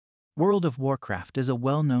World of Warcraft is a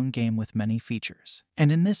well-known game with many features.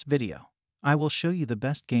 And in this video, I will show you the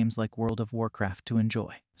best games like World of Warcraft to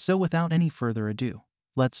enjoy. So without any further ado,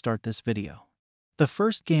 let's start this video. The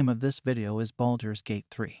first game of this video is Baldur's Gate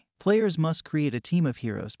 3. Players must create a team of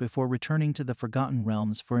heroes before returning to the Forgotten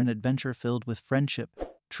Realms for an adventure filled with friendship,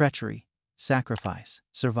 treachery, sacrifice,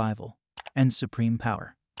 survival, and supreme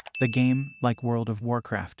power. The game, like World of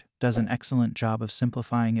Warcraft, does an excellent job of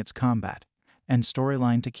simplifying its combat and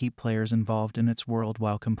storyline to keep players involved in its world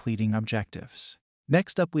while completing objectives.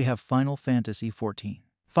 Next up we have Final Fantasy XIV.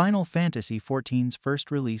 Final Fantasy XIV's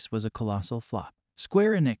first release was a colossal flop.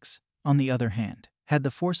 Square Enix, on the other hand, had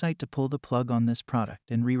the foresight to pull the plug on this product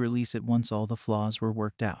and re-release it once all the flaws were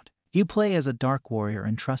worked out. You play as a dark warrior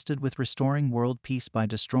entrusted with restoring world peace by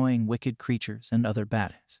destroying wicked creatures and other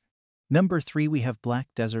baddies. Number 3 we have Black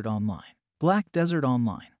Desert Online. Black Desert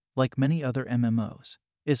Online, like many other MMOs,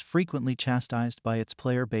 is frequently chastised by its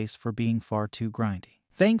player base for being far too grindy.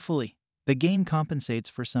 Thankfully, the game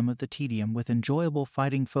compensates for some of the tedium with enjoyable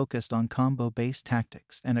fighting focused on combo-based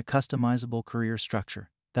tactics and a customizable career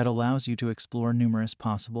structure that allows you to explore numerous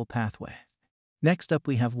possible pathways. Next up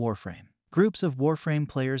we have Warframe. Groups of Warframe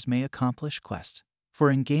players may accomplish quests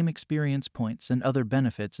for in-game experience points and other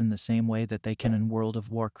benefits in the same way that they can in World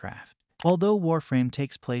of Warcraft. Although Warframe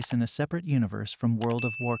takes place in a separate universe from World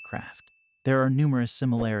of Warcraft, there are numerous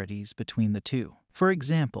similarities between the two. For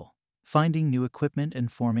example, finding new equipment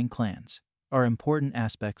and forming clans are important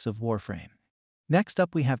aspects of Warframe. Next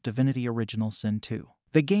up we have Divinity Original Sin 2.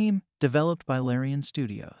 The game, developed by Larian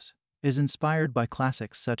Studios, is inspired by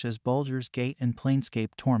classics such as Baldur's Gate and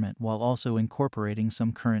Planescape Torment while also incorporating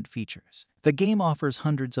some current features. The game offers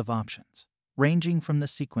hundreds of options, ranging from the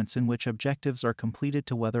sequence in which objectives are completed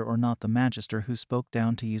to whether or not the Magister who spoke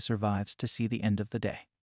down to you survives to see the end of the day.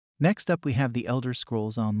 Next up we have The Elder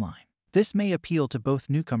Scrolls Online. This may appeal to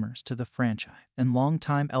both newcomers to the franchise and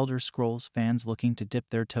long-time Elder Scrolls fans looking to dip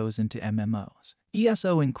their toes into MMOs.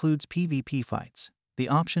 ESO includes PvP fights, the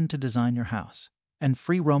option to design your house, and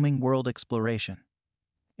free-roaming world exploration,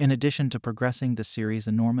 in addition to progressing the series'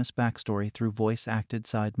 enormous backstory through voice-acted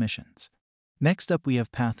side missions. Next up we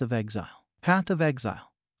have Path of Exile. Path of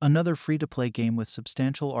Exile, another free-to-play game with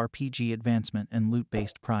substantial RPG advancement and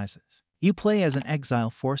loot-based prizes. You play as an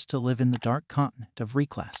exile forced to live in the dark continent of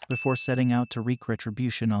Reclass before setting out to wreak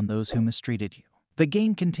retribution on those who mistreated you. The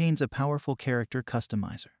game contains a powerful character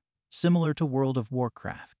customizer, similar to World of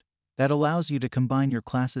Warcraft, that allows you to combine your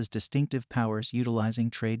class's distinctive powers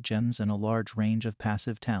utilizing trade gems and a large range of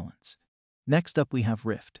passive talents. Next up we have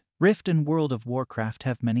Rift. Rift and World of Warcraft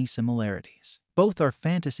have many similarities. Both are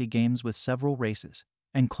fantasy games with several races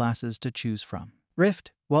and classes to choose from.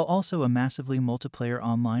 Rift, while also a massively multiplayer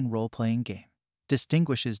online role-playing game,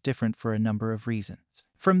 distinguishes different for a number of reasons.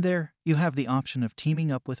 From there, you have the option of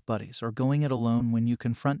teaming up with buddies or going it alone when you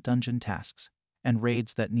confront dungeon tasks and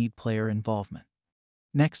raids that need player involvement.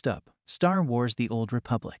 Next up, Star Wars: The Old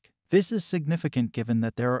Republic. This is significant given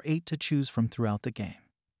that there are 8 to choose from throughout the game,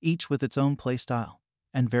 each with its own playstyle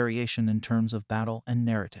and variation in terms of battle and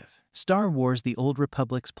narrative. Star Wars: The Old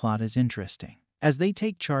Republic's plot is interesting. As they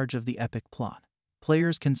take charge of the epic plot,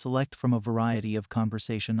 players can select from a variety of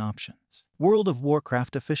conversation options. World of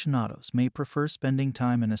Warcraft aficionados may prefer spending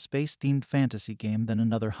time in a space-themed fantasy game than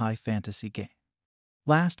another high fantasy game.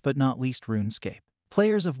 Last but not least, RuneScape.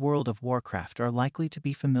 Players of World of Warcraft are likely to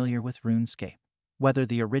be familiar with RuneScape, whether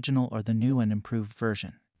the original or the new and improved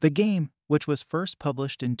version. The game, which was first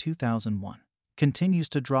published in 2001, continues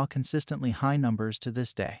to draw consistently high numbers to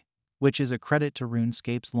this day, which is a credit to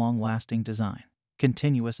RuneScape's long-lasting design,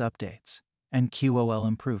 continuous updates, and QoL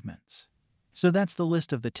improvements. So that's the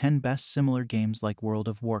list of the 10 best similar games like World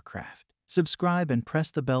of Warcraft. Subscribe and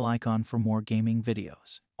press the bell icon for more gaming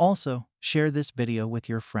videos. Also, share this video with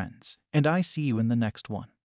your friends. And I see you in the next one.